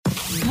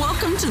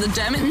Welcome to the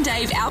Dermot and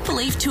Dave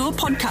Outbelieve Tour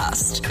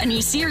podcast, a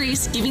new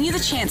series giving you the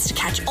chance to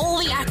catch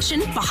all the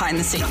action behind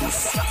the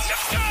scenes.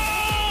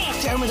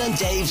 Dermot and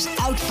Dave's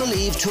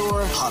Outbelieve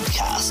Tour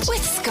podcast.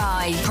 With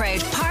Sky,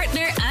 proud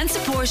partner and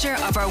supporter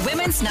of our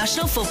women's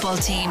national football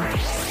team.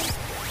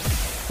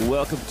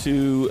 Welcome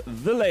to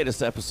the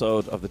latest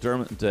episode of the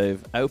Dermot and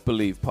Dave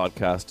Outbelieve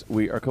podcast.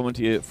 We are coming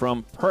to you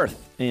from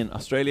Perth in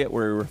Australia,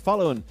 where we're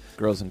following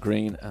Girls in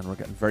Green, and we're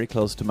getting very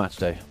close to match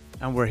day.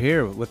 And we're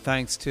here with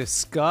thanks to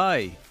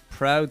Sky,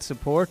 proud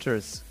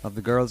supporters of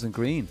the Girls in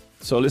Green.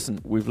 So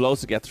listen, we've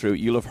loads to get through.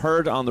 You'll have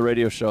heard on the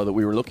radio show that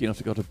we were lucky enough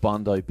to go to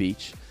Bondi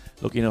Beach,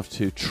 lucky enough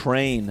to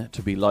train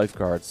to be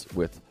lifeguards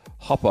with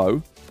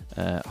Hopper,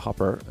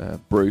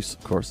 Bruce,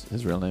 of course,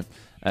 his real name,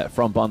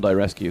 from Bondi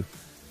Rescue.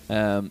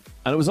 And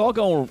it was all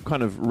going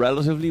kind of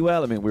relatively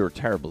well. I mean, we were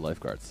terrible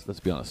lifeguards, let's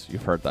be honest.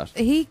 You've heard that.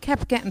 He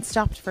kept getting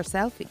stopped for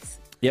selfies.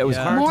 Yeah, it was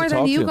hard more to than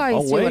talk you to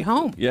guys do at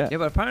home. Yeah,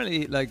 but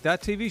apparently, like,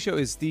 that TV show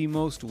is the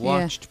most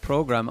watched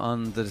program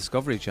on the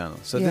Discovery Channel.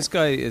 So this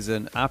guy is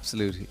an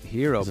absolute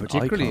hero,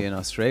 particularly in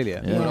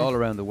Australia, but all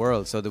around the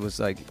world. So there was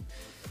like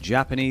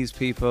Japanese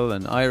people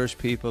and Irish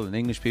people and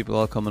English people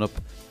all coming up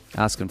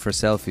asking for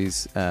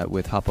selfies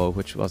with Hoppo,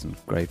 which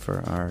wasn't great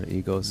for our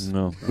egos.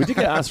 No, we did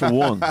get asked for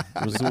one.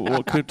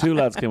 Two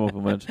lads came up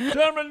and went,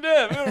 Dermot and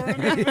Dave,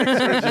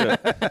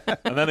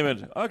 and then he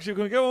went, actually,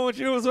 can we get one with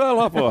you as well,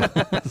 Hoppo?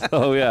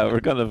 So yeah, we're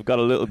kind of got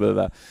a little bit of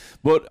that,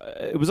 but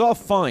it was all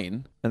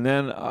fine. And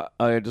then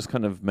I just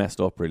kind of messed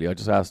up, really. I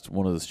just asked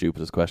one of the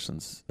stupidest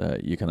questions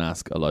you can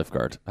ask a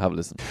lifeguard. Have a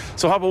listen.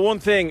 So, Hoppo, one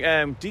thing,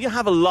 do you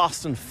have a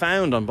lost and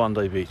found on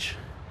Bondi Beach?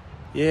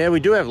 Yeah, we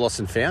do have lost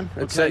and found.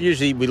 It's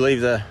usually we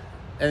leave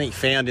anything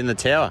found in the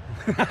tower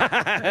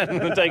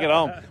and take it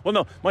home. Well,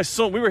 no, my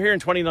son, we were here in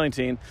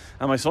 2019,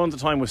 and my son at the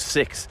time was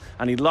 6,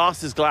 and he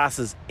lost his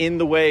glasses in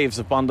the waves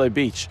of Bondi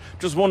Beach.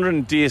 Just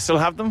wondering, do you still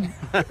have them?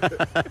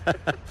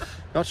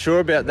 Not sure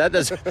about that.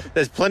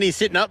 There's plenty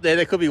sitting up there.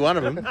 There could be one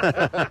of them.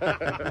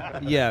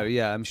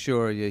 Yeah, I'm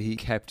sure he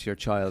kept your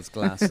child's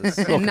glasses Nice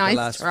for the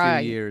last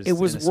try. few years. It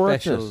was in a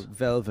worth special it.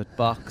 velvet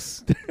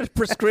box.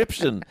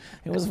 Prescription.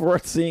 It was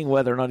worth seeing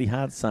whether or not he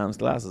had Sam's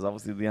glasses.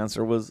 Obviously, the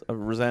answer was a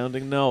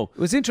resounding no. It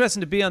was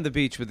interesting to be on the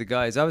beach with the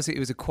guys. Obviously, it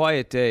was a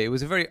quiet day. It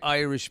was a very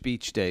Irish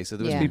beach day, so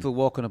there was people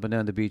walking up and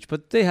down the beach,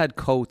 but they had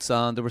coats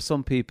on. There were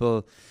some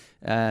people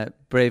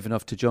brave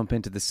enough to jump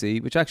into the sea,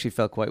 which actually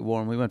felt quite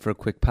warm. We went for a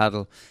quick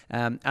paddle,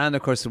 and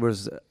of course there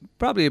was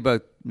probably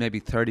about maybe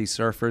 30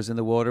 surfers in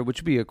the water, which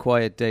would be a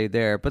quiet day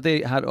there, but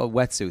they had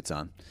wetsuits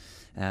on.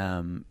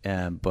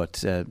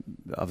 But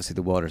obviously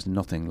the water's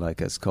nothing like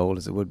as cold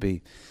as it would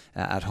be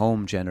at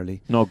home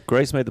generally. No,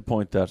 Grace made the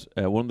point that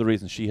one of the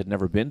reasons she had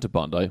never been to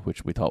Bondi,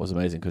 which we thought was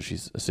amazing because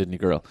she's a Sydney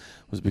girl,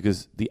 was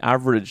because the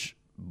average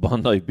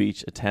Bondi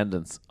Beach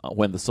attendance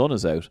when the sun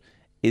is out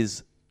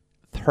is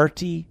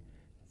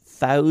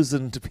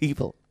 30,000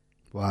 people.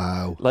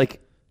 Wow. Like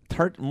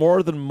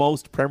more than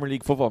most Premier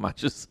League football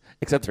matches,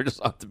 except they're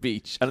just on the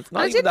beach, and it's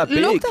not even that big.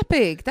 It didn't look that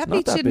big. That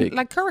beach didn't big.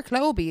 like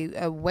Curracloe would be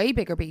a way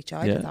bigger beach.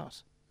 I'd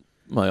thought.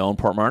 My own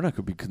Portmarnock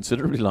could be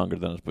considerably longer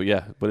than it, but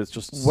it's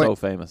just so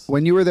famous.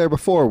 When you were there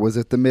before, was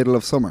it the middle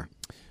of summer?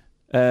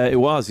 It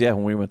was,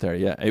 when we went there.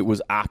 Yeah, it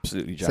was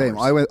absolutely jammers.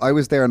 Same. I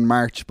was there in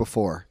March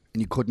before,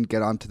 and you couldn't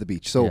get onto the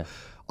beach. So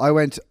I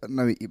went.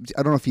 Now, I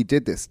don't know if you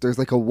did this. There's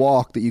like a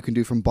walk that you can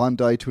do from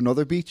Bondi to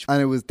another beach,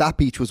 and that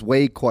beach was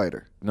way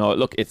quieter. No,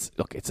 it's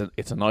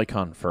an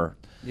icon for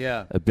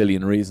a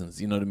billion reasons.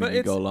 You know what I mean? But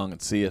you go along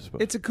and see it.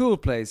 But it's a cool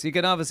place. You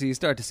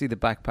start to see the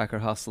backpacker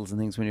hostels and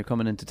things when you're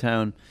coming into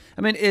town.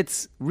 I mean,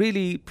 it's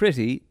really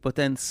pretty, but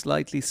then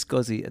slightly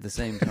scuzzy at the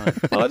same time.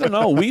 Well, I don't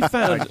know. We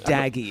found or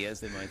daggy,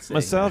 as they might say.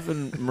 Myself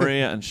and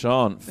Maria and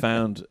Sean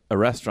found a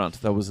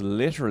restaurant that was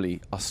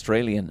literally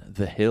Australian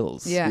The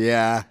Hills.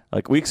 Yeah.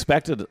 Like we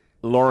expected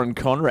Lauren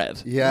Conrad,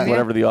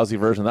 whatever the Aussie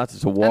version of that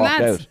is, to walk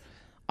out.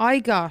 I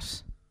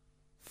got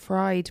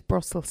fried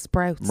Brussels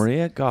sprouts.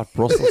 Maria got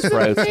Brussels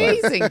sprouts.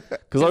 Amazing.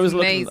 Because I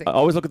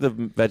always look at the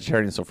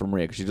vegetarian stuff from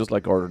Maria because she just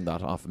like ordering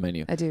that off the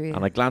menu. I do, yeah.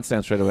 And I glanced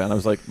down straight away and I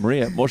was like,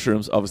 Maria,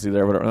 mushrooms, obviously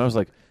there, whatever. And I was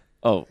like,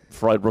 oh,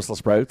 fried Brussels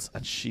sprouts,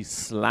 and she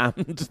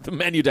slammed the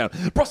menu down.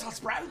 Brussels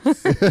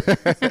sprouts.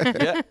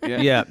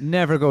 Yeah,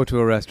 never go to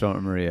a restaurant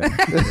with Maria.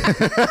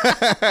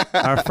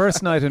 Our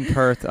first night in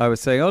Perth, I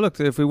was saying, oh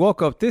look, if we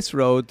walk up this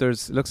road,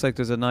 looks like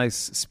there's a nice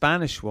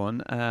Spanish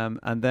one,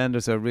 and then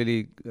there's a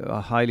really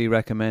highly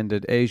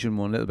recommended Asian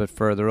one a little bit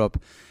further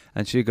up,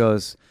 and she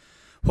goes,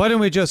 why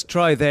don't we just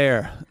try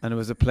there? And it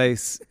was a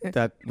place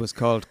that was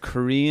called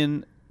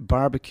Korean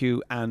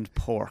barbecue and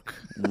pork.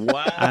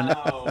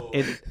 Wow.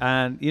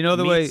 And you know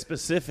the meat way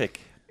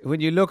specific. When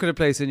you look at a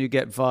place and you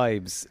get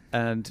vibes,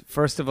 and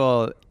first of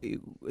all,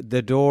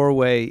 the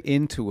doorway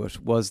into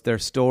it was their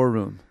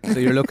storeroom. So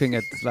you're looking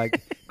at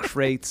like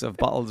crates of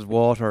bottles of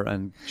water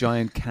and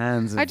giant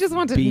cans of I just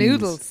wanted beans.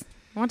 noodles.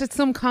 I wanted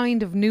some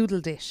kind of noodle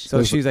dish.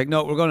 So she's like,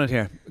 no, we're going in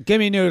here. Give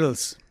me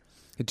noodles.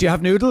 Do you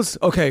have noodles?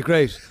 Okay,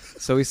 great.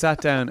 So we sat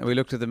down and we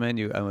looked at the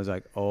menu and was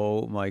like,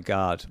 oh my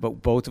God.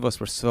 But both of us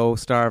were so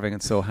starving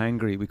and so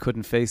hangry, we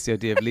couldn't face the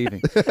idea of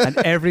leaving. And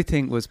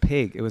everything was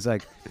pig. It was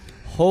like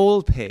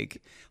whole pig,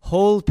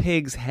 whole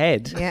pig's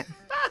head. Yeah.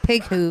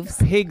 Pig hooves.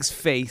 Pig's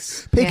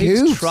face. Pig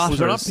pig's hooves? trotters. Was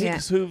there not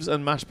pig's hooves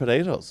and mashed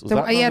potatoes? Was So,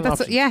 that not an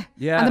option?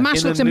 Yeah. And the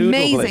mash In looked a noodle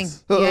amazing.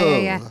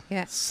 place.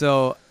 Yeah.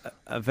 So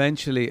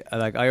eventually,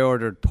 like I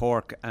ordered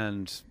pork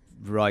and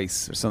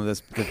rice or some of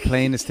this, the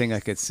plainest thing I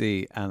could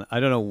see, and I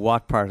don't know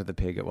what part of the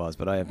pig it was,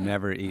 but I have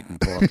never eaten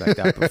pork like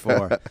that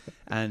before.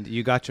 And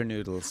you got your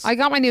noodles. I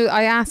got my new.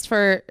 I asked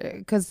for,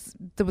 because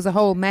there was a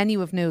whole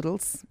menu of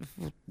noodles,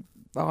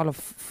 all of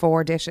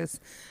 4 dishes,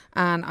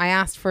 and I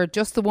asked for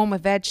just the one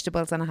with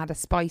vegetables, and I had a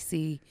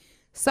spicy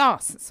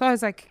sauce. So I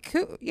was like,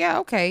 cool, yeah,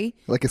 okay,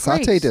 Like a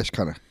satay great. dish,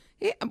 kind of.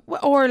 Yeah,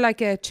 or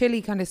like a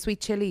chili, kind of sweet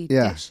chili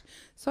dish.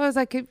 So I was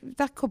like,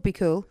 that could be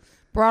cool.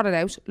 Brought it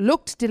out,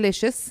 looked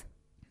delicious.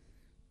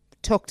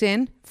 Tucked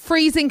in,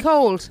 freezing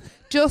cold.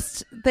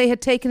 Just they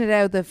had taken it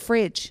out of the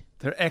fridge.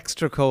 They're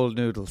extra cold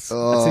noodles.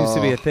 That seems to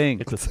be a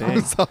thing. It's a thing.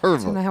 It's I don't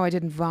horrible. know how I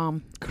didn't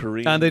vom.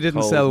 Korean And they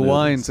didn't cold sell noodles.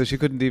 wine, so she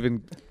couldn't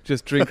even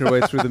just drink her way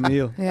through the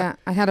meal. Yeah,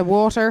 I had a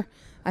water.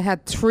 I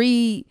had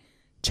 3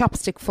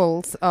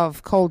 chopstickfuls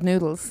of cold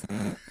noodles,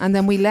 and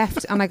then we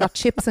left, and I got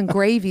chips and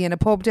gravy in a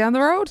pub down the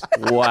road.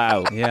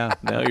 Wow. Yeah.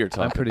 Now you're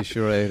talking. I'm pretty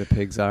sure I ate a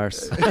pig's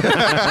arse. If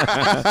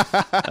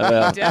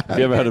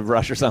you ever had a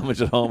rasher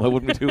sandwich at home, I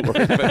wouldn't be too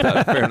worried about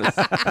that, in fairness.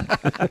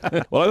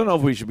 Well, I don't know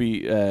if we should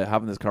be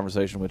having this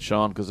conversation with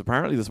Sean, because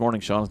apparently this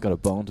morning Sean's got a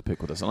bone to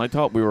pick with us, and I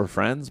thought we were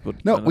friends,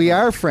 but No, I don't we know.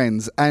 are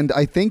friends, and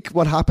I think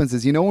what happens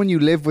is, you know, when you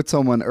live with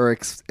someone or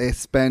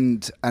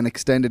spend an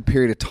extended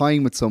period of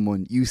time with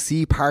someone, you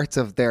see parts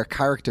of their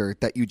character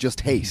that you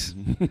just hate.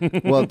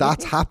 Well,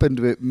 that's happened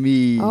with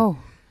me Oh,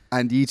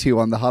 and you two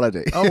on the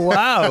holiday. Oh,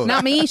 wow.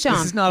 not me, Sean.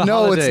 This is not a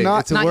No, holiday. it's not.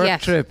 It's a Not work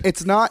yet. trip.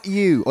 It's not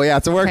you. Oh yeah,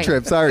 it's a work Okay.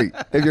 trip. Sorry,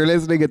 if you're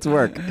listening, it's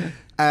work.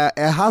 It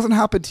hasn't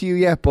happened to you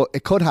yet, but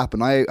it could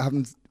happen. I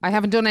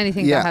haven't done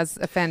anything Yeah. that has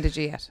offended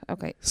you yet.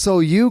 Okay. So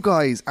you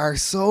guys are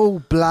so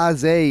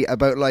blasé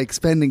about like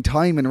spending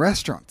time in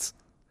restaurants.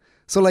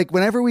 So like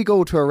whenever we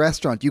go to a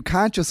restaurant, you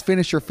can't just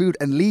finish your food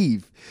and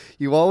leave.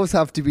 You always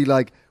have to be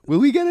like, will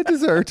we get a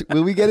dessert?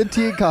 Will we get a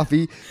tea and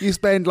coffee? You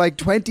spend like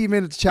 20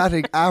 minutes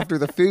chatting after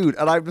the food,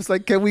 and I'm just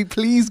like, can we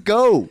please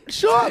go?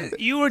 Sean!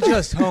 You were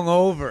just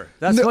hungover.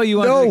 That's why you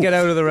wanted to get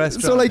out of the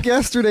restaurant. So like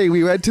yesterday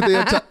we went to the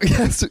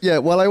I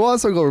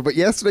was hungover, but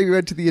yesterday we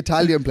went to the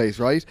Italian place,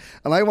 right?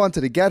 And I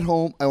wanted to get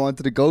home. I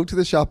wanted to go to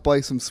the shop,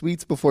 buy some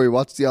sweets before we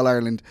watched the All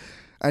Ireland.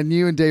 And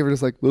you and David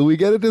was like, will we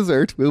get a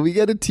dessert? Will we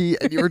get a tea?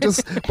 And you were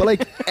just,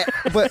 but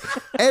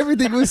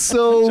everything was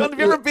so. Sean, have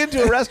you ever been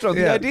to a restaurant?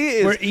 The idea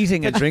is we're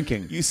eating and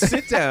drinking. you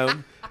sit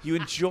down, you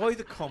enjoy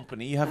the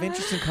company, you have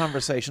interesting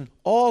conversation,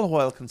 all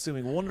while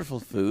consuming wonderful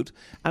food.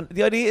 And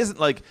the idea isn't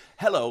like,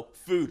 hello,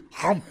 food,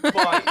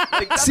 bye.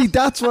 Like, See,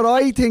 that's what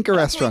I think a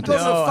restaurant what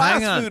is. you go to a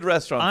hang fast on. food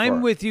restaurant I'm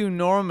for. with you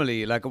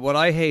normally. Like what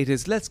I hate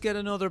is let's get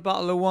another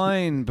bottle of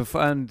wine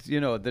before, and you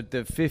know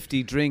the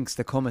 50 drinks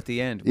that come at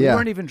the end. We Yeah.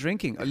 weren't even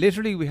drinking.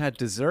 Literally, we had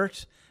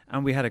dessert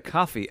and we had a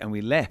coffee and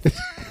we left.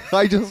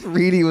 I just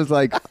really was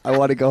like, I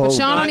want to go home.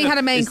 Sean only had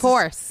a main Is this-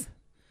 course.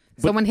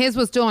 So when his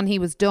was done, he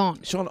was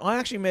done. Sean, I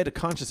actually made a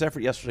conscious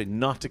effort yesterday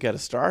not to get a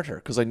starter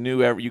because I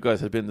knew you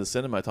guys had been to the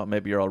cinema. I thought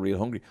maybe you're all real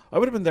hungry. I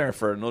would have been there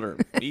for another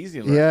easy.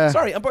 Yeah.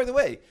 Sorry, and by the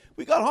way,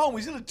 we got home.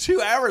 We still had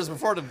 2 hours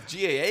before the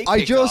GAA. I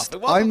kicked just,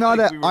 off. It wasn't I'm not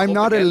like a, we were I'm up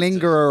not a against it.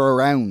 lingerer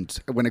around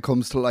when it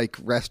comes to like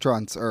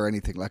restaurants or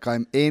anything. Like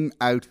I'm in,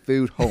 out,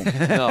 food, home.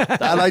 No,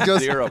 that And I was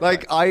just zero.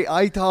 like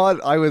I thought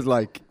I was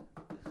like,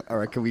 all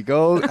right, can we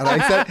go? And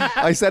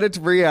I said it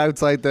to Maria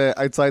outside the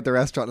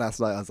restaurant last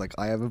night. I was like,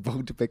 I have a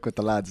bone to pick with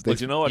the lads. But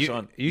you know what,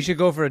 Sean? You should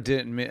go for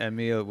a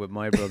meal with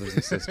my brothers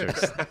and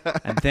sisters,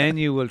 and then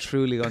you will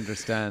truly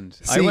understand.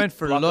 I See, went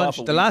for block lunch.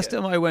 off a The last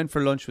weekend. time I went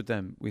for lunch with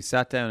them, we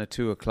sat down at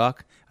 2:00.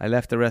 I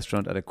left the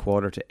restaurant at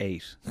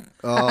 7:45.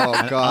 Oh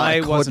And God,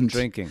 I wasn't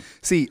couldn't. drinking.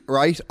 See,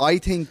 right? I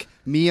think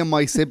me and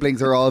my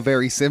siblings are all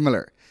very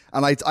similar.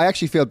 And I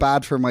actually feel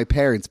bad for my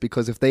parents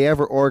because if they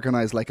ever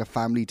organise like a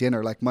family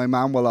dinner, like my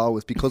mum will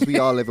always, because we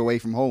all live away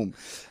from home,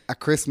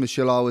 at Christmas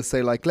she'll always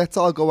say like, let's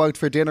all go out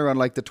for dinner on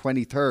like the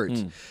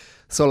 23rd.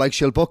 So like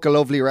she'll book a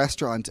lovely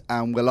restaurant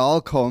and we'll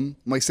all come.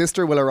 My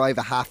sister will arrive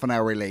a half an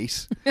hour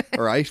late,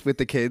 all right, with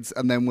the kids.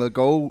 And then we'll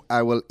go,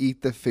 we'll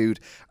eat the food.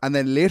 And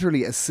then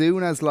literally as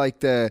soon as like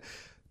the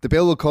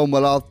bill will come,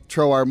 we'll all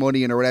throw our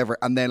money in or whatever,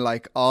 and then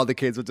like all the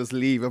kids will just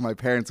leave and my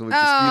parents will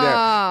just be there.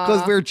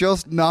 Because we're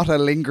just not a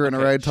lingering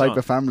Okay, around type Sean,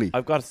 of family.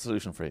 I've got a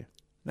solution for you.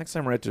 Next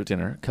time we're out to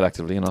dinner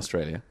collectively in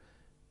Australia,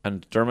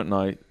 and Dermot and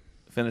I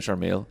finish our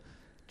meal,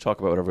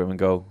 talk about whatever, and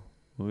go,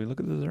 will we look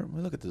at the dessert?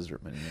 We'll look at the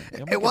dessert menu.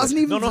 Yeah, It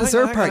wasn't even the hang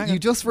dessert on, part. hang on. You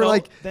just were No,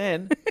 like,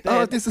 then,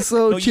 oh, this is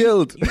so no,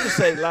 chilled. You just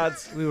say,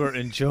 lads, We were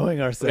enjoying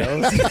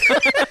ourselves.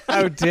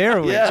 How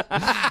dare we?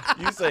 yeah.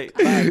 You say,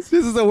 lads,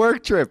 This is a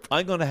work trip.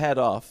 I'm going to head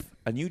off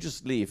and you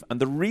just leave. And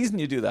the reason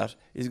you do that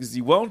is because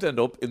you won't end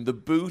up in the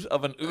boot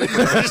of an Uber. Which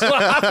is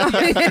what happened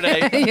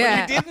yesterday.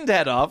 Yeah. When you didn't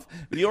head off.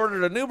 You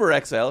ordered an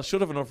Uber XL,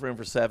 should have enough room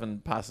for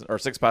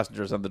 6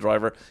 passengers and the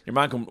driver. Your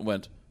man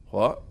went,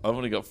 what? I've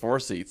only got 4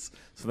 seats.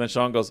 So then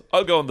Sean goes,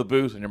 I'll go in the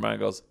boot. And your man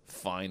goes,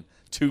 fine.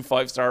 2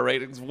 5-star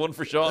ratings, 1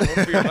 for Sean,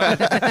 1 for your man.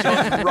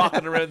 Sean's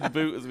rocking around the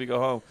boot as we go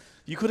home.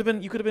 You could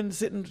have been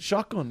sitting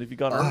shotgun if you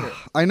got earlier.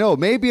 I know.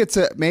 Maybe it's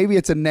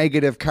a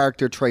negative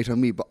character trait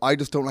on me, but I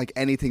just don't like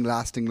anything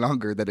lasting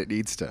longer than it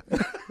needs to.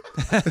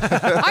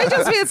 I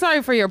just feel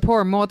sorry for your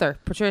poor mother,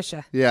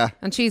 Patricia. Yeah.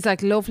 And she's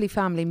like, lovely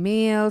family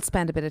meal,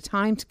 spend a bit of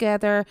time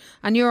together.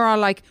 And you're all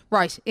like,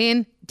 right,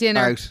 in,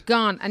 dinner, Out.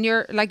 gone. And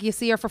you're like, you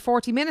see her for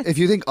 40 minutes. If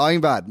you think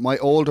I'm bad, my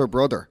older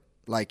brother,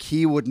 like,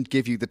 he wouldn't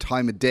give you the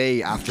time of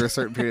day after a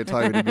certain period of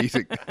time in a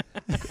meeting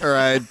or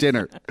a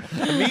dinner.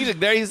 A meeting,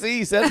 there you see,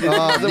 he said it.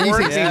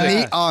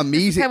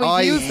 Meeting.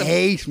 I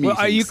hate meetings. Well,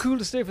 are you cool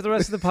to stay for the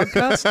rest of the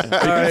podcast?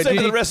 Or stay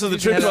for the rest of the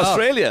trip to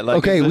Australia. Like,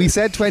 okay, we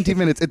said 20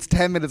 minutes. It's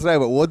 10 minutes now,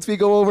 but once we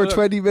go over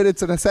 20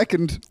 minutes and a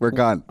second, we're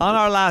gone. On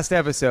our last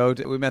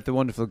episode, we met the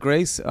wonderful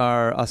Grace,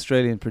 our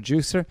Australian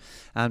producer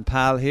and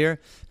pal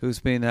here, who's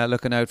been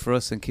looking out for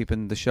us and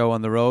keeping the show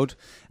on the road.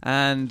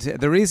 And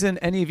the reason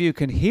any of you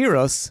can hear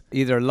us,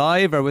 either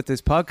live or with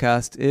this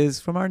podcast, is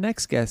from our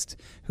next guest,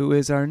 who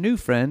is our new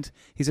friend.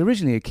 He's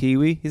originally a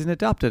Kiwi. He's an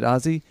adopted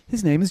Aussie.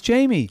 His name is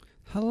Jamie.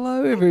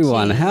 Hello,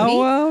 everyone.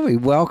 How are we?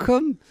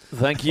 Welcome.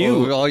 Thank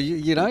you. Well,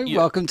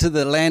 welcome to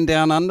the land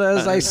down under,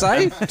 as they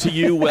say. To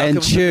you, welcome.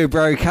 And cheer,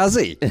 bro,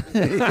 cuzzy.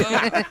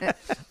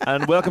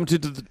 And welcome to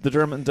the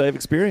Dermot and Dave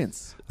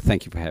experience.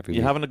 Thank you for having me.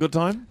 You having a good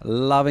time?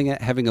 Loving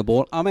it, having a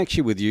ball. I'm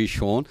actually with you,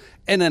 Sean.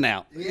 In and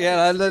out.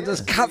 Yeah,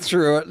 just cut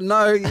through it.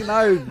 No,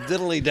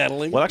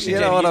 diddly-daddling. Well, actually,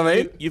 you know what I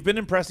mean? You've been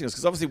impressing us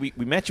because obviously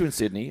we met you in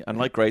Sydney, and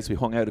like Grace, we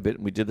hung out a bit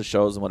and we did the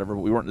shows and whatever,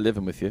 but we weren't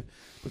living with you.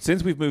 But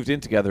since we've moved in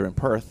together in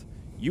Perth,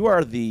 you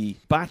are the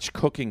batch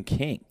cooking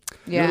king.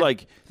 Yeah. You're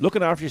like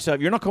looking after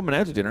yourself. You're not coming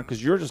out to dinner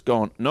because you're just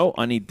going, no,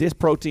 I need this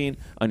protein,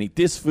 I need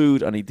this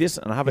food, I need this,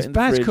 and I have it in the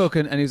fridge. He's batch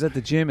cooking, and he was at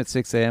the gym at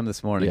 6 a.m.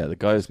 this morning. Yeah, the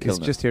guy's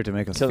killing He's just here to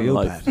make us Killing feel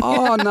life. bad.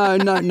 Oh,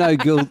 no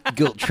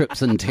guilt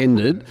trips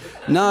intended.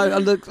 No,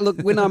 look,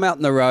 when I'm out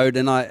on the road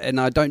and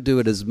I don't do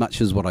it as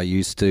much as what I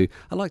used to,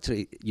 I like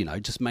to,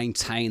 just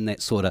maintain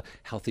that sort of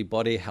healthy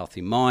body,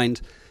 healthy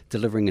mind,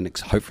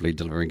 hopefully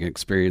delivering an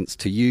experience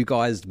to you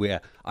guys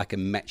where I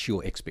can match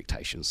your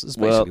expectations. Is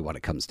basically what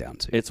it comes down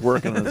to. It's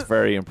working and it's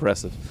very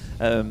impressive.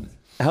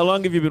 How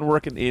long have you been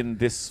working in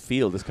this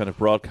field, this kind of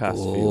broadcast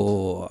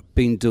field? I've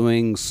been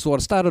doing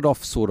started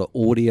off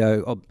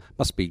audio,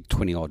 must be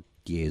 20 odd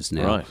years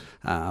now.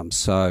 Right.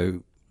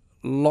 So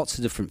lots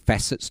of different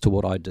facets to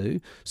what I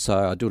do.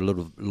 So I do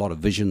a lot of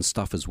vision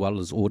stuff as well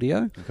as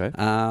audio. Okay.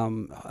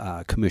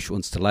 Commercial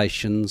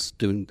installations.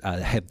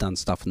 Have done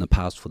stuff in the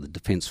past for the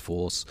Defence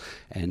Force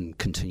and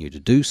continue to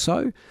do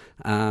so.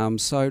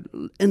 So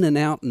in and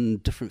out in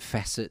different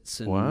facets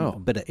and a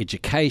bit of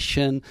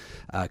education,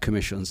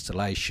 commercial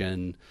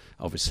installation,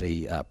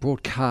 obviously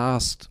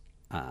broadcast.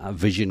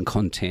 Vision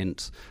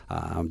content.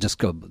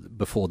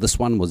 Before this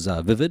one was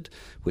Vivid,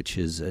 which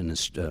is in a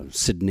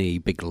Sydney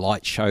big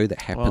light show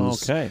that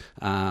happens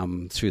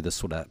through the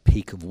sort of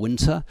peak of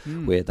winter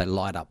where they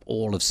light up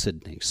all of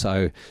Sydney.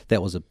 So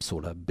that was a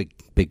sort of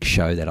big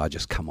show that I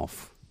just come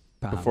off.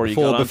 Before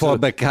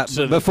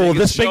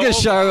this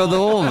biggest show of them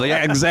all.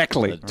 Yeah,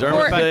 exactly.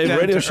 Dermot and Dave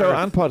radio show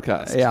and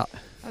podcast. Yeah.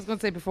 I was going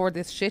to say before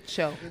this shit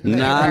show. No,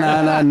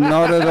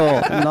 not at all.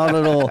 Not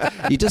at all.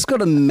 You just got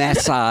to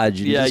massage.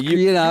 You're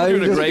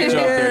doing a great job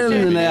there,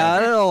 Jamie.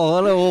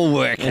 It'll all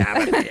work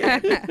out.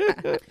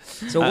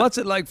 So what's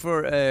it like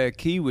for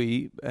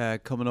Kiwi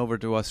coming over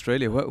to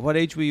Australia? What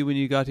age were you when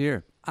you got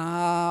here?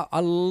 I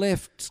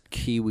left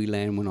Kiwi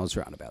land when I was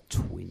around about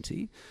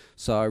 20.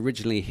 So I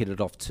originally headed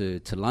off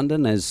to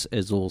London as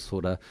all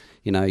sort of,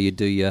 you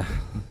do your,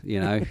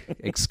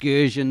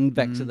 excursion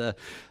back to the,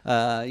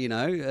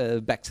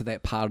 back to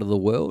that part of the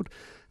world.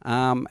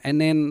 And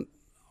then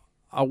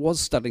I was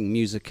studying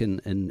music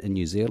in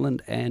New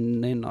Zealand,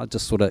 and then I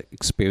just sort of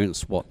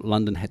experienced what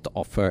London had to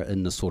offer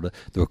in the sort of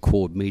the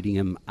record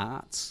medium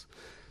arts.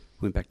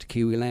 Went back to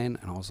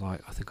Kiwiland, and I was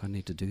like, I think I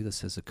need to do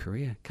this as a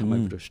career. Come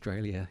over to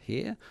Australia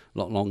here,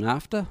 not long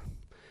after,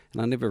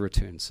 and I never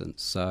returned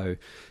since. So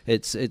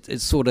it's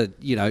sort of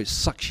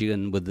sucks you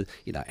in with the,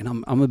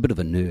 and I'm a bit of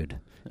a nerd.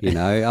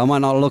 I might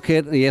not look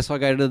at, yes, I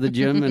go to the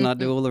gym and I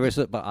do all the rest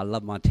of it, but I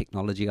love my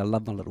technology. I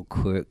love my little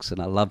quirks, and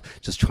I love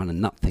just trying to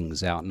nut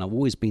things out. And I've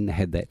always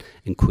had that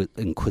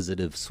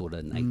inquisitive sort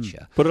of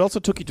nature. But it also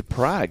took you to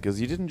Prague,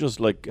 because you didn't just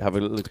have a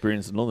little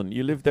experience in London.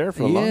 You lived there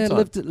for a long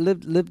time.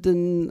 Lived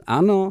in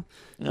Ano.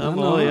 You were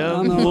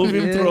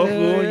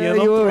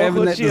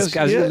having that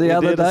discussion the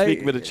other day.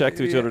 Speaking with a Czech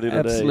to each other the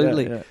other day.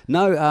 Absolutely.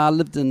 No, I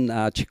lived in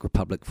Czech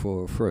Republic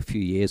for a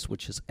few years,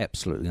 which is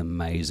absolutely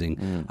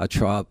amazing. I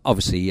tried,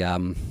 obviously,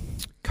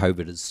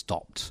 COVID has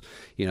stopped,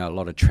 a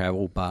lot of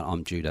travel, but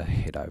I'm due to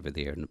head over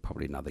there in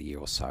probably another year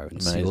or so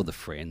and see all the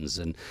friends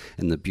and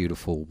the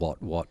beautiful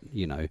what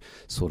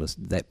sort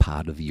of that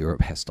part of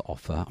Europe has to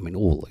offer. I mean,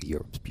 all of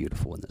Europe's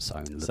beautiful in its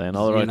own. Saying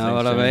all the right things,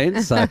 what I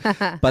mean? So,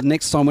 but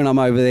next time when I'm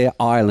over there,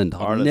 Ireland.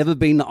 I've never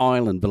been to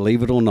Ireland,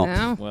 believe it or not.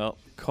 No. Well,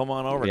 come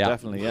on over,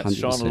 definitely. Yes, 100%.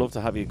 Sean, I'd love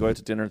to have you go out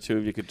to dinner. Two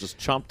of you could just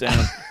chomp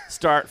down,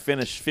 start,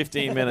 finish,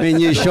 15 minutes. Me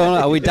and you, Sean,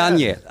 are we done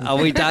yet? Are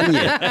we done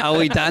yet? Are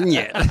we done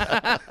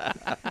yet?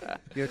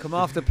 You'll come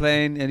off the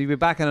plane and you'll be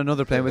back on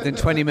another plane within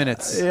 20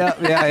 minutes.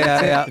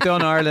 Yeah.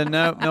 Done Ireland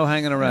now, no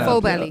hanging around.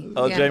 Full belly.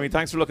 Oh, Jamie,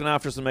 thanks for looking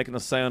after us and making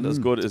us sound as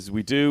good as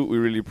we do. We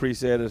really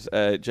appreciate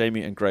it.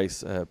 Jamie and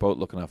Grace both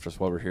looking after us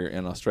while we're here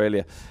in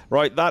Australia.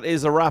 Right, that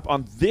is a wrap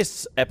on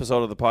this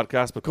episode of the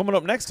podcast. But coming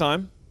up next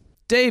time,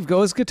 Dave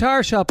goes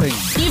guitar shopping.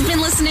 You've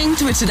been listening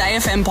to a Today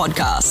FM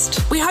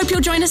podcast. We hope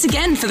you'll join us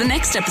again for the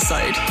next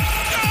episode.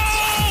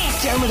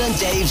 Dermot and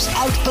Dave's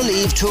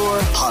Outbelieve Tour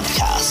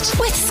podcast.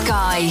 With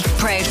Sky,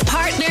 proud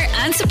partner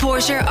and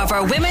supporter of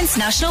our women's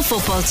national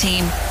football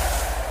team.